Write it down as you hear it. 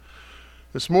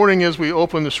This morning, as we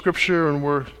open the scripture and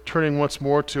we're turning once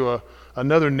more to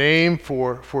another name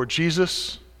for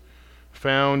Jesus,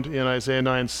 found in Isaiah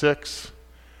 9:6,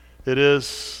 it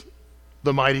is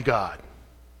the mighty God.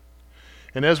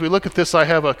 And as we look at this, I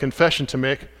have a confession to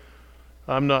make.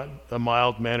 I'm not a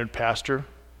mild-mannered pastor.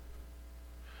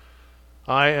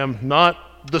 I am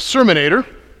not the sermonator,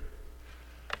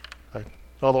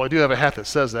 although I do have a hat that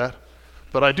says that,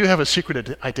 but I do have a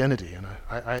secret identity. And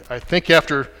I think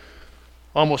after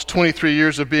almost 23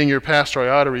 years of being your pastor, I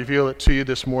ought to reveal it to you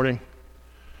this morning.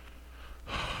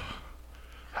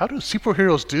 How do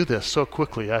superheroes do this so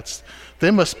quickly? They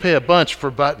must pay a bunch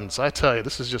for buttons. I tell you,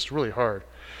 this is just really hard.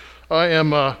 I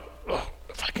am,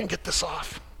 if I can get this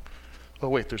off. Oh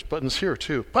wait, there's buttons here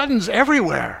too. Buttons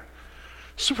everywhere.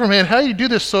 Superman, how do you do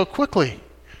this so quickly?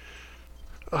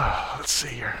 Let's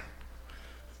see here.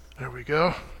 There we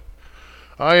go.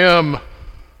 I am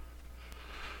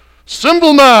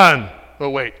Symbol Man. Oh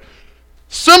wait,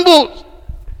 Symbol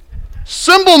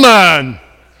Man.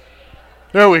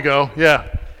 There we go, yeah.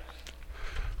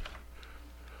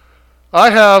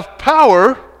 I have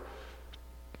power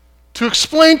to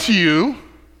explain to you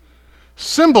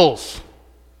symbols.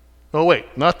 Oh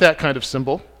wait, not that kind of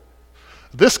symbol.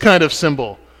 This kind of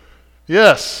symbol.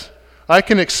 Yes, I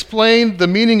can explain the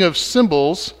meaning of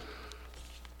symbols,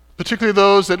 particularly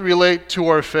those that relate to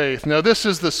our faith. Now this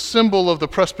is the symbol of the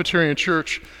Presbyterian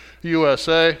Church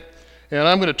USA, and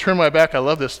I'm going to turn my back. I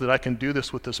love this, that I can do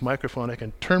this with this microphone. I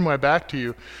can turn my back to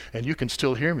you, and you can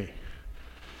still hear me.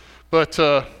 But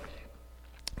the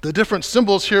different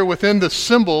symbols here within the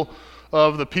symbol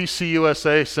of the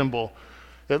PCUSA symbol,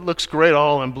 it looks great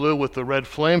all in blue with the red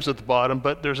flames at the bottom,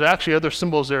 but there's actually other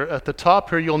symbols there. At the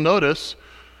top here, you'll notice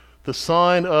the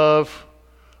sign of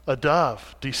a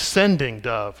dove, descending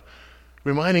dove,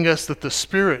 reminding us that the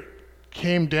Spirit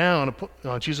came down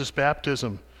on Jesus'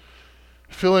 baptism,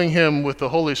 filling him with the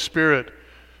Holy Spirit,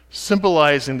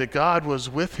 symbolizing that God was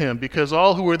with him, because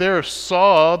all who were there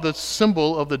saw the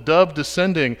symbol of the dove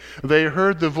descending. They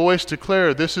heard the voice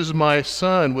declare, "This is my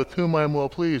Son, with whom I am well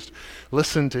pleased.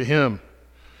 Listen to him."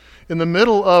 In the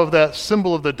middle of that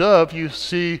symbol of the dove, you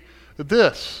see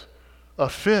this, a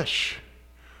fish,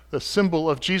 the symbol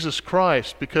of Jesus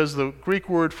Christ, because the Greek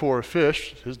word for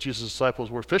fish, Jesus' disciples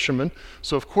were fishermen,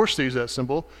 so of course they use that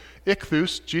symbol.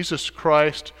 Ichthus, Jesus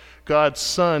Christ, God's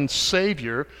Son,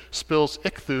 Savior, spells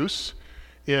ichthus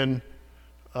in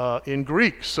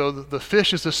Greek. So the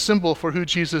fish is a symbol for who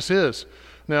Jesus is.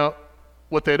 Now,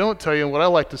 what they don't tell you, and what I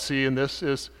like to see in this,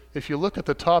 is if you look at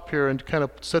the top here and kind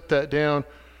of set that down,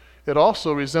 it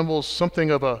also resembles something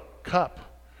of a cup,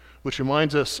 which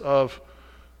reminds us of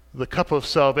the cup of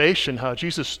salvation, how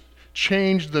Jesus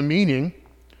changed the meaning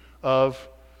of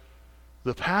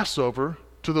the Passover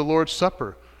to the Lord's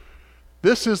Supper.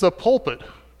 This is a pulpit,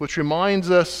 which reminds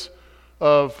us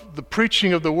of the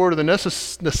preaching of the word, of the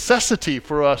necessity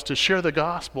for us to share the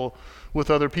gospel with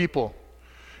other people.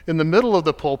 In the middle of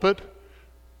the pulpit,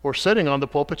 or sitting on the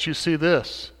pulpit, you see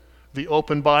this, the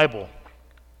open Bible.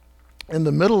 In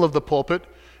the middle of the pulpit,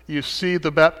 you see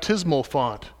the baptismal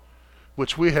font,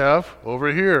 which we have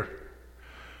over here,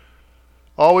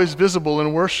 always visible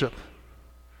in worship.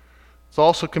 It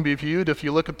also can be viewed, if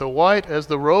you look at the white, as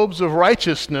the robes of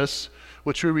righteousness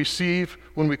which we receive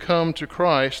when we come to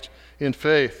Christ in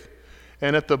faith.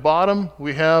 And at the bottom,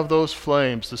 we have those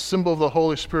flames, the symbol of the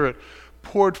Holy Spirit,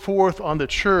 poured forth on the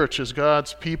church as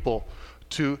God's people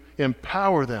to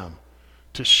empower them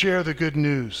to share the good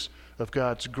news of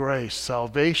God's grace,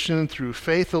 salvation through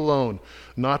faith alone,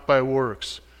 not by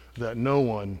works, that no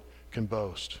one can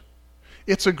boast.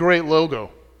 It's a great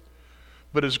logo,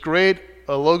 but as great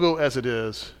a logo as it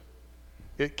is,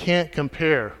 it can't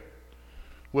compare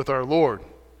with our Lord,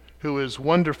 who is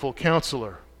Wonderful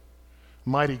Counselor,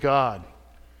 Mighty God,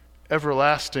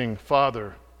 Everlasting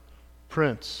Father,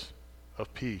 Prince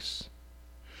of Peace.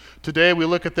 Today we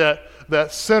look at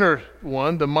that center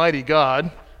one, the Mighty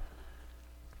God,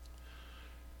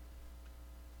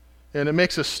 and it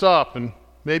makes us stop and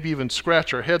maybe even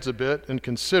scratch our heads a bit and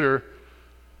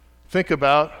think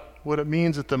about what it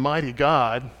means that the mighty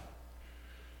God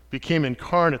became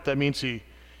incarnate. That means he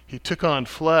took on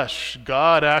flesh.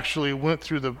 God actually went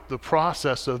through the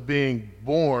process of being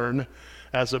born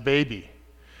as a baby.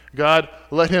 God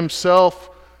let himself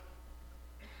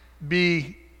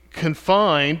be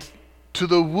confined to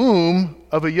the womb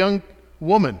of a young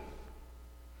woman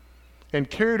and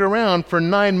carried around for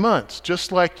 9 months,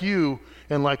 just like you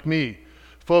and like me.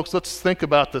 Folks, let's think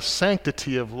about the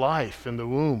sanctity of life in the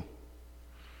womb.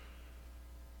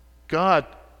 God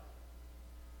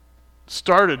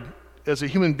started as a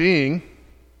human being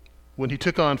when he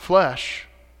took on flesh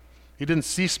He didn't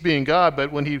cease being God,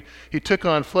 but when he took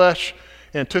on flesh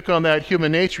and took on that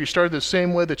human nature, he started the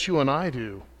same way that you and I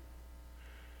do,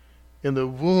 in the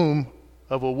womb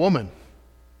of a woman,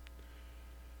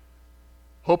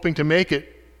 hoping to make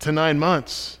it to 9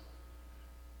 months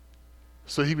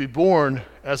so he'd be born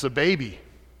as a baby.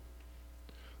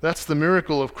 That's the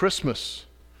miracle of Christmas.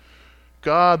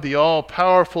 God, the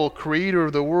all-powerful creator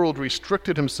of the world,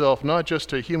 restricted himself not just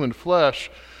to human flesh,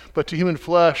 but to human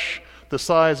flesh the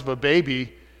size of a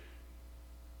baby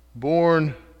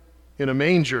born in a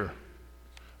manger.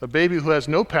 A baby who has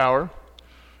no power,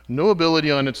 no ability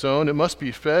on its own. It must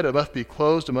be fed, it must be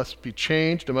clothed, it must be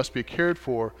changed, it must be cared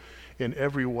for in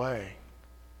every way.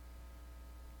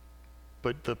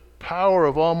 But the power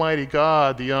of Almighty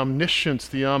God, the omniscience,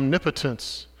 the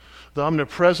omnipotence, the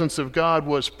omnipresence of God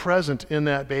was present in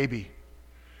that baby,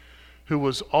 who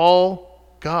was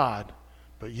all God,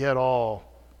 but yet all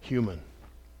human.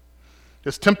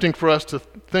 It's tempting for us to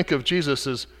think of Jesus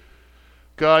as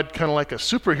God kind of like a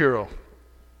superhero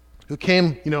who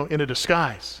came, in a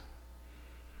disguise.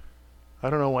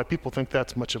 I don't know why people think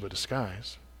that's much of a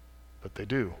disguise, but they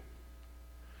do.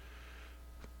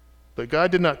 But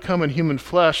God did not come in human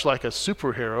flesh like a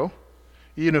superhero,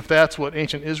 even if that's what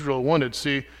ancient Israel wanted.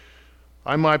 See,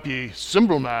 I might be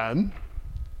symbol man,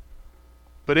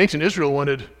 but ancient Israel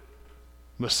wanted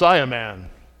Messiah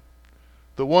man,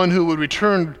 the one who would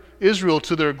return Israel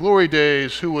to their glory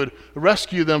days, who would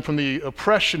rescue them from the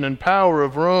oppression and power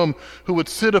of Rome, who would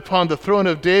sit upon the throne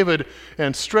of David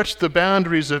and stretch the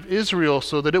boundaries of Israel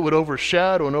so that it would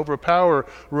overshadow and overpower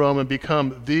Rome and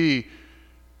become the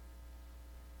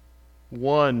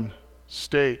one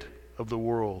state of the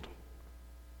world.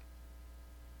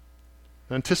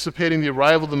 Anticipating the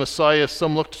arrival of the Messiah,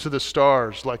 some looked to the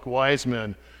stars like wise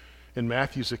men in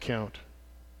Matthew's account.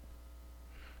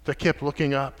 They kept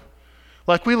looking up,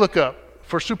 like we look up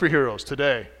for superheroes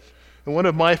today. And one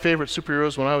of my favorite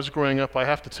superheroes when I was growing up, I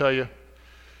have to tell you,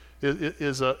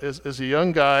 is a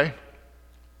young guy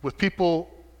with people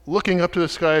looking up to the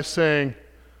sky saying,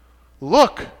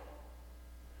 "Look,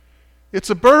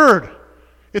 it's a bird,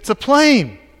 it's a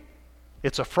plane,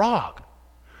 it's a frog."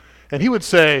 And he would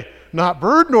say, "Not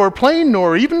bird, nor plane,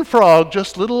 nor even frog,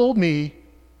 just little old me,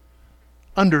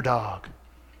 underdog."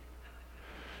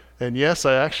 And yes,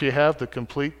 I actually have the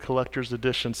complete collector's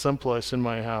edition someplace in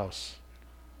my house.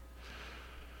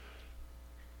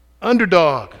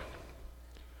 Underdog,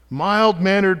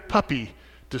 mild-mannered puppy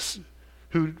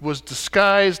who was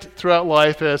disguised throughout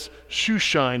life as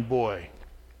shoeshine boy.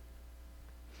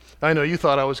 I know you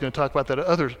thought I was going to talk about that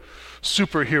other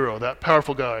superhero, that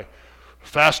powerful guy.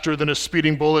 Faster than a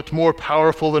speeding bullet, more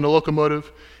powerful than a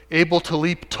locomotive, able to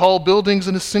leap tall buildings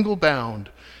in a single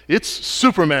bound. It's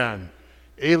Superman,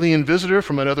 alien visitor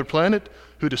from another planet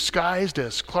who, disguised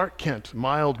as Clark Kent,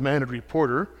 mild-mannered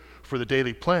reporter for the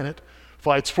Daily Planet,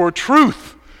 fights for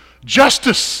truth,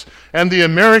 justice, and the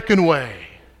American way.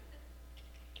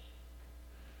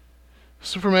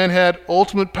 Superman had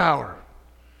ultimate power,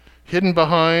 hidden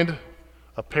behind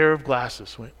a pair of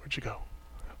glasses. Wait, where'd you go?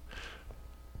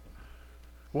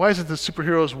 Why is it that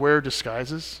superheroes wear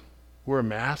disguises, wear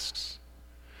masks?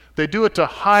 They do it to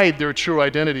hide their true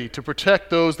identity, to protect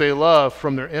those they love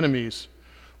from their enemies,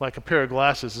 like a pair of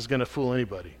glasses is going to fool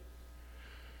anybody.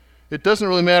 It doesn't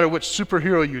really matter which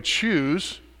superhero you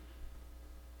choose.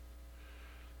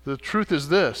 The truth is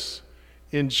this: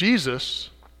 in Jesus,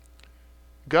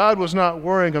 God was not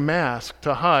wearing a mask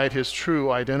to hide his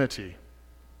true identity.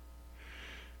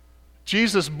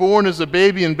 Jesus, born as a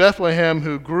baby in Bethlehem,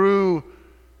 who grew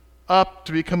up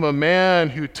to become a man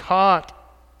who taught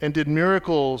and did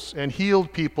miracles and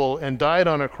healed people and died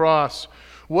on a cross,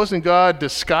 wasn't God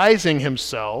disguising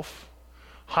himself,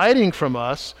 hiding from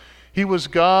us. He was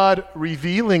God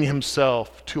revealing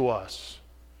himself to us.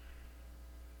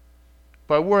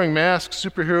 By wearing masks,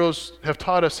 superheroes have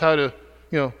taught us how to,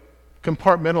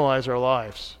 compartmentalize our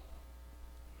lives.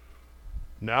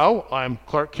 Now I'm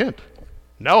Clark Kent.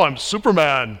 Now I'm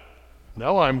Superman.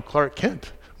 Now I'm Clark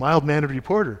Kent, mild-mannered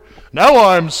reporter. Now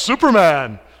I'm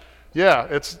Superman. Yeah,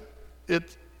 it's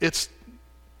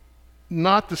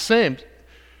not the same.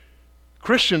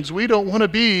 Christians, we don't want to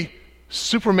be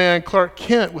Superman Clark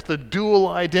Kent with a dual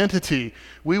identity.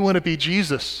 We want to be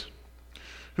Jesus,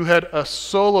 who had a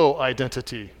solo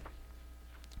identity.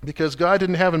 Because God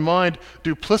didn't have in mind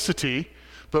duplicity,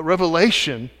 but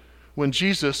revelation when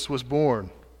Jesus was born.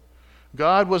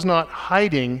 God was not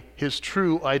hiding his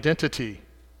true identity.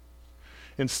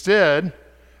 Instead,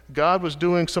 God was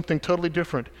doing something totally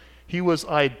different. He was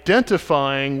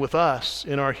identifying with us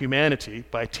in our humanity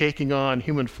by taking on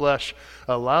human flesh,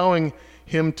 allowing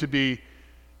him to be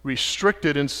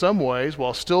restricted in some ways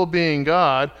while still being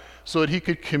God so that he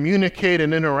could communicate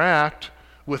and interact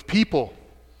with people.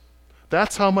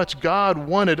 That's how much God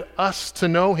wanted us to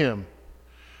know him.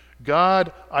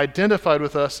 God identified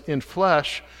with us in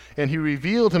flesh, and he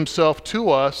revealed himself to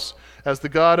us as the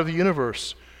God of the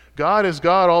universe. God is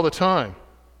God all the time.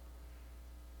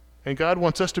 And God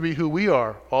wants us to be who we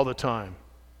are all the time.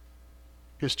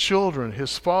 His children,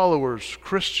 his followers,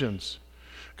 Christians.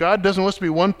 God doesn't want us to be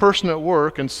one person at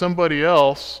work and somebody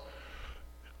else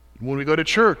when we go to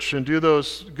church and do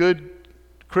those good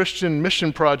Christian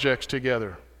mission projects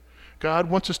together. God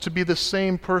wants us to be the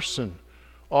same person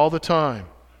all the time,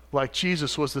 like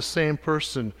Jesus was the same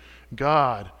person,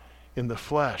 God in the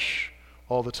flesh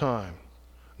all the time,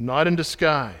 not in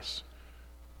disguise,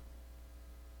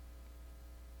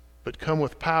 but come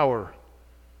with power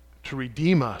to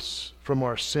redeem us from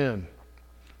our sin,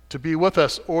 to be with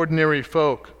us ordinary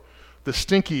folk. The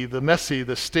stinky, the messy,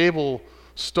 the stable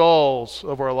stalls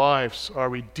of our lives are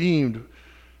redeemed,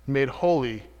 made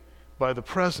holy by the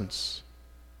presence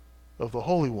of the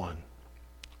Holy One,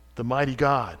 the mighty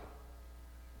God,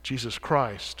 Jesus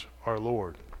Christ, our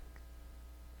Lord.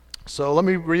 So let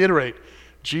me reiterate,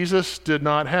 Jesus did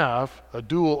not have a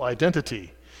dual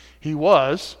identity. He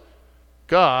was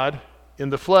God in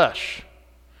the flesh.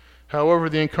 However,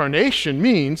 the incarnation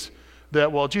means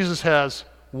that while Jesus has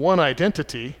one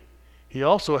identity, he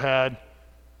also had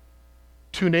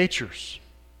two natures.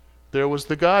 There was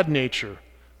the God nature,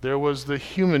 there was the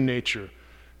human nature,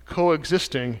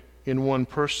 coexisting in one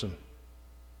person.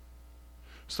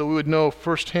 So we would know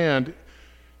firsthand,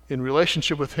 in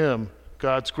relationship with him,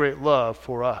 God's great love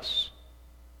for us.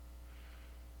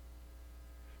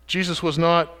 Jesus was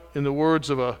not, in the words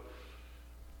of a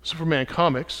Superman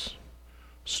comics,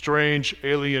 strange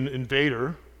alien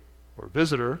invader or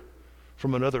visitor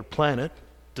from another planet,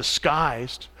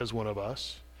 disguised as one of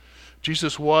us.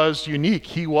 Jesus was unique.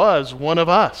 He was one of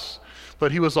us.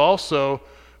 But he was also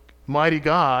mighty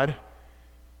God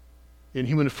in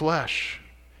human flesh.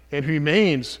 And he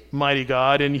remains mighty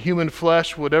God in human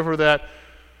flesh, whatever that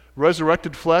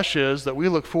resurrected flesh is that we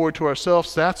look forward to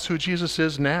ourselves. That's who Jesus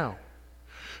is now.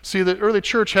 See, the early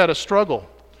church had a struggle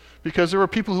because there were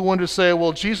people who wanted to say,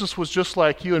 well, Jesus was just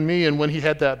like you and me, and when he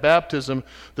had that baptism,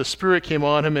 the Spirit came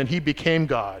on him and he became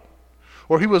God.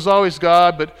 Or he was always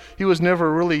God, but he was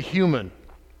never really human.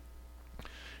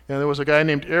 And there was a guy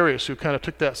named Arius who kind of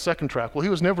took that second track. Well, he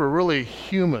was never really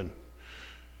human.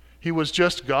 He was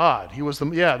just God. He was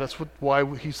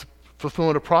why he's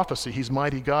fulfilling a prophecy. He's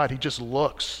mighty God. He just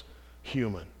looks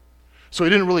human. So he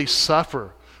didn't really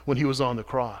suffer when he was on the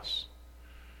cross.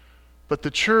 But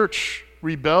the church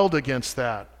rebelled against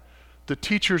that. The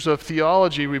teachers of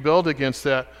theology rebelled against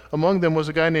that. Among them was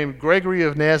a guy named Gregory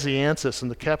of Nazianzus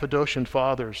and the Cappadocian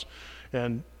Fathers,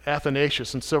 and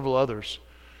Athanasius and several others.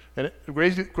 And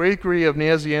Gregory of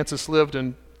Nazianzus lived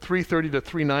in 330 to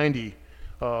 390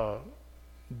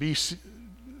 BC,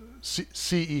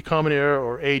 CE, Common Era,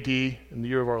 or AD, in the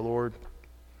year of our Lord.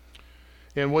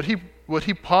 And what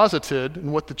he posited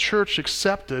and what the church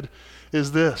accepted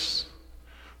is this: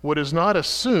 what is not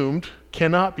assumed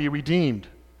cannot be redeemed.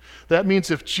 That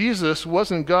means if Jesus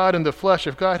wasn't God in the flesh,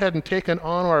 if God hadn't taken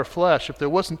on our flesh, if there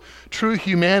wasn't true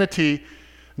humanity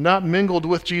not mingled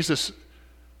with Jesus'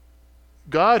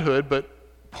 godhood, but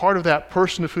part of that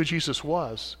person of who Jesus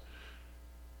was,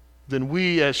 then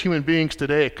we as human beings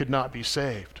today could not be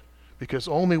saved, because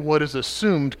only what is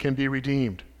assumed can be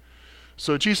redeemed.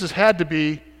 So Jesus had to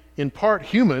be in part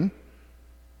human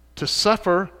to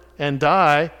suffer and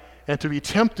die and to be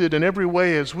tempted in every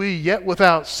way as we, yet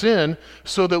without sin,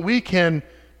 so that we can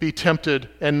be tempted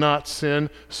and not sin,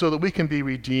 so that we can be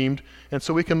redeemed, and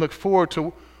so we can look forward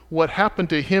to what happened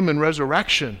to him in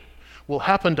resurrection will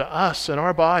happen to us in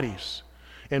our bodies,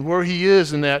 and where he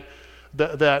is in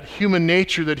that human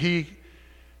nature that he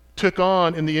took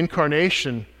on in the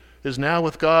incarnation is now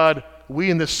with God. We,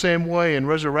 in the same way, in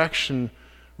resurrection,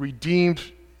 redeemed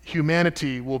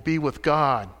humanity will be with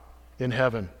God in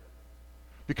heaven.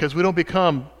 Because we don't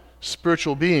become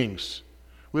spiritual beings.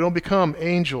 We don't become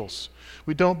angels.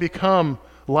 We don't become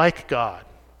like God.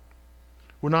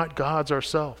 We're not gods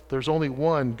ourselves. There's only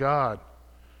one God.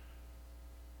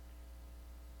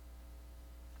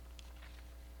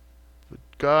 But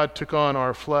God took on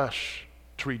our flesh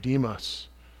to redeem us,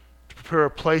 to prepare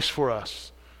a place for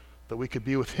us that we could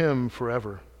be with him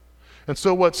forever. And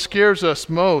so what scares us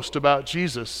most about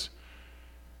Jesus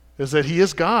is that he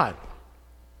is God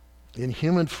in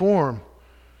human form,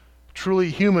 truly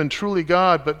human, truly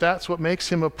God, but that's what makes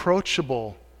him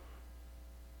approachable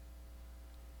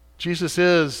Jesus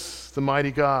is the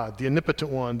mighty God, the omnipotent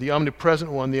one, the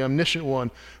omnipresent one, the omniscient one,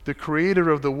 the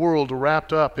creator of the world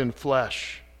wrapped up in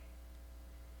flesh.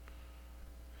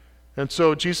 And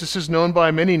so Jesus is known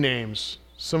by many names,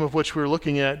 some of which we're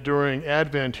looking at during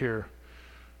Advent here.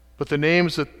 But the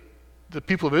names that the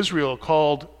people of Israel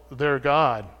called their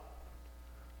God,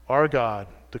 our God,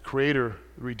 the creator,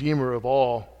 redeemer of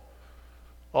all,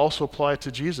 also apply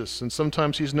to Jesus. And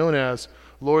sometimes he's known as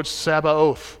Lord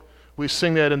Sabaoth. We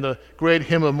sing that in the great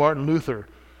hymn of Martin Luther.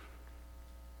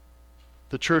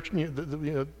 The church,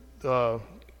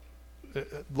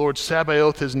 Lord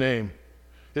Sabaoth, his name.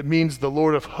 It means the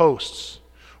Lord of hosts,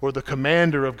 or the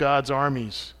commander of God's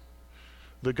armies.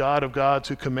 The God of gods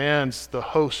who commands the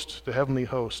host, the heavenly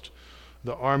host,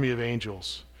 the army of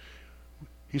angels.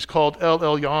 He's called El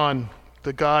Elyon,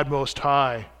 the God Most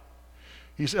High.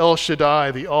 He's El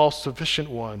Shaddai, the all-sufficient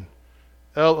one.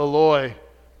 El Eloi,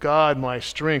 God, my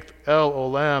strength. El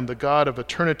Olam, the God of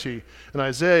eternity. And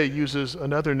Isaiah uses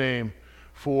another name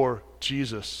for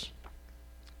Jesus,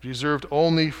 reserved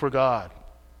only for God.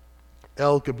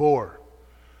 El Gabor,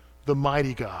 the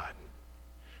mighty God.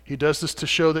 He does this to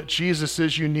show that Jesus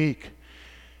is unique.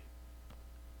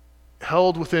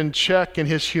 Held within check in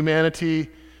his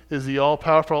humanity is the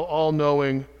all-powerful,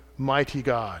 all-knowing, mighty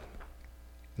God.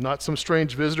 Not some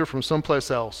strange visitor from someplace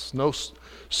else. No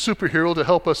superhero to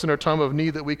help us in our time of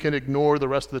need that we can ignore the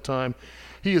rest of the time.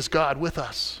 He is God with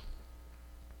us.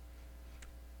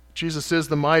 Jesus is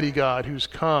the mighty God who's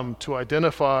come to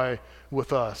identify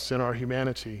with us in our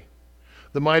humanity.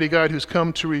 The mighty God who's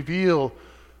come to reveal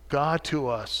God to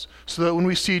us, so that when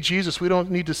we see Jesus, we don't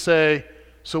need to say,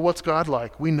 so what's God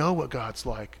like? We know what God's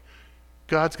like.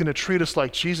 God's going to treat us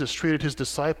like Jesus treated his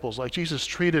disciples, like Jesus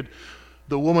treated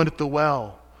the woman at the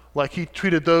well, like he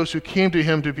treated those who came to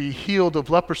him to be healed of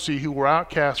leprosy, who were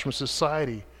outcast from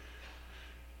society.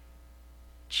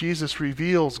 Jesus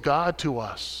reveals God to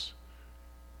us.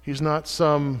 He's not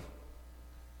some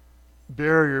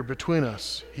barrier between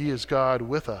us. He is God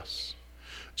with us.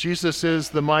 Jesus is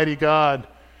the mighty God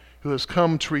who has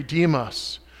come to redeem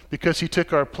us because he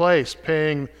took our place,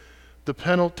 taking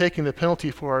the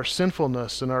penalty for our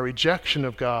sinfulness and our rejection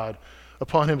of God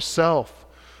upon himself,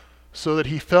 so that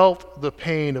he felt the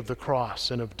pain of the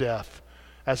cross and of death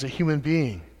as a human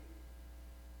being.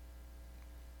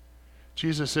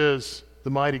 Jesus is the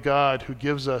mighty God who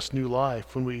gives us new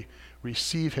life when we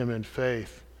receive him in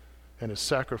faith and his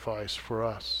sacrifice for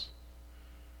us.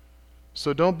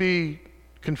 So don't be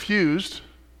confused.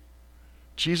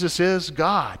 Jesus is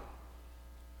God,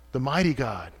 the mighty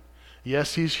God.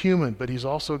 Yes, he's human, but he's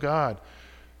also God.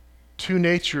 Two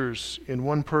natures in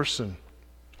one person.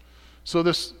 So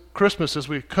this Christmas, as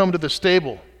we come to the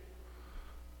stable,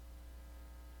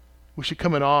 we should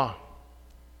come in awe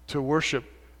to worship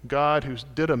God who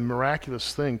did a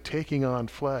miraculous thing, taking on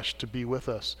flesh to be with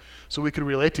us, so we could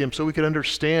relate to him, so we could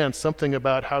understand something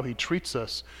about how he treats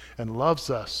us and loves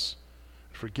us,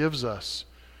 forgives us.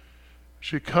 We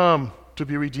should come to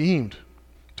be redeemed,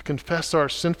 to confess our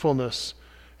sinfulness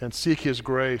and seek his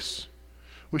grace.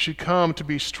 We should come to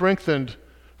be strengthened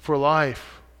for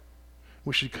life.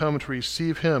 We should come to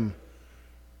receive him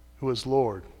who is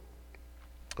Lord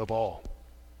of all.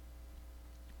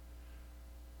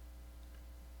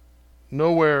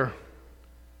 Nowhere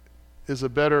is a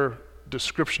better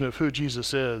description of who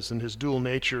Jesus is and his dual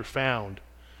nature found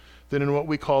than in what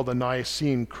we call the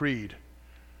Nicene Creed,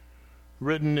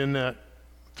 written in the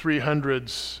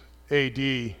 300s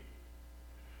AD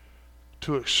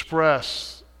to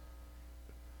express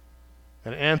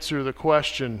and answer the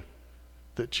question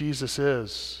that Jesus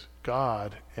is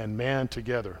God and man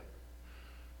together.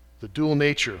 The dual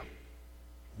nature,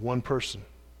 one person,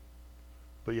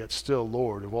 but yet still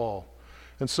Lord of all.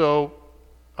 And so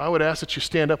I would ask that you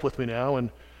stand up with me now and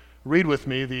read with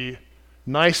me the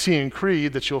Nicene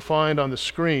Creed that you'll find on the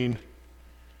screen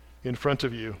in front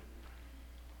of you.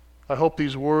 I hope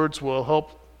these words will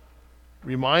help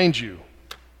remind you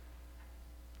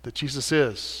that Jesus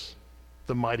is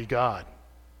the mighty God,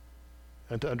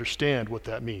 and to understand what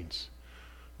that means.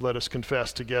 Let us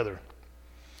confess together.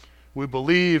 We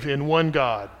believe in one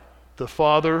God, the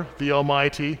Father, the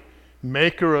Almighty,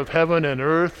 maker of heaven and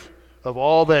earth, of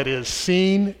all that is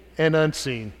seen and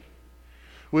unseen.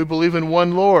 We believe in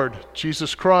one Lord,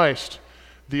 Jesus Christ,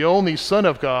 the only Son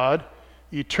of God,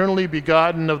 eternally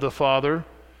begotten of the Father,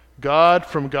 God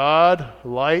from God,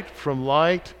 light from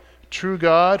light, true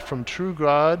God from true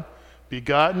God,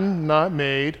 begotten, not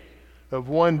made, of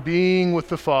one being with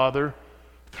the Father.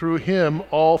 Through him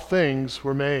all things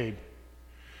were made.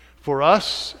 For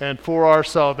us and for our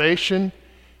salvation,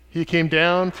 he came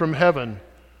down from heaven,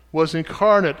 was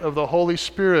incarnate of the Holy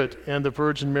Spirit and the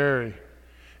Virgin Mary,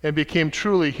 and became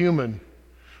truly human.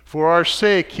 For our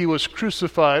sake he was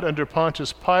crucified under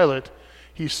Pontius Pilate.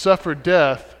 He suffered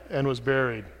death and was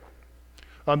buried.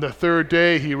 On the third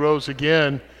day he rose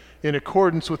again in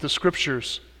accordance with the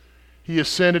Scriptures. He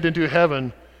ascended into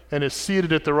heaven and is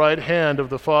seated at the right hand of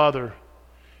the Father.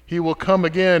 He will come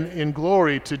again in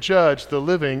glory to judge the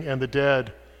living and the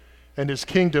dead, and his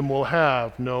kingdom will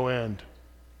have no end.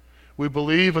 We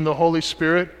believe in the Holy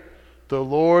Spirit, the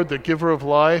Lord, the giver of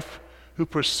life, who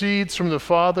proceeds from the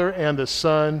Father and the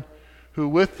Son, who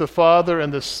with the Father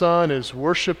and the Son is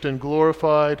worshiped and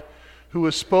glorified, who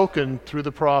has spoken through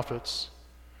the prophets.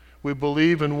 We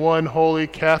believe in one holy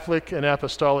Catholic and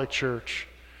Apostolic Church.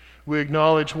 We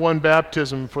acknowledge one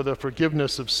baptism for the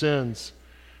forgiveness of sins.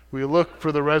 We look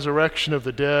for the resurrection of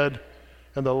the dead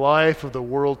and the life of the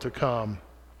world to come.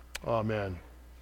 Amen.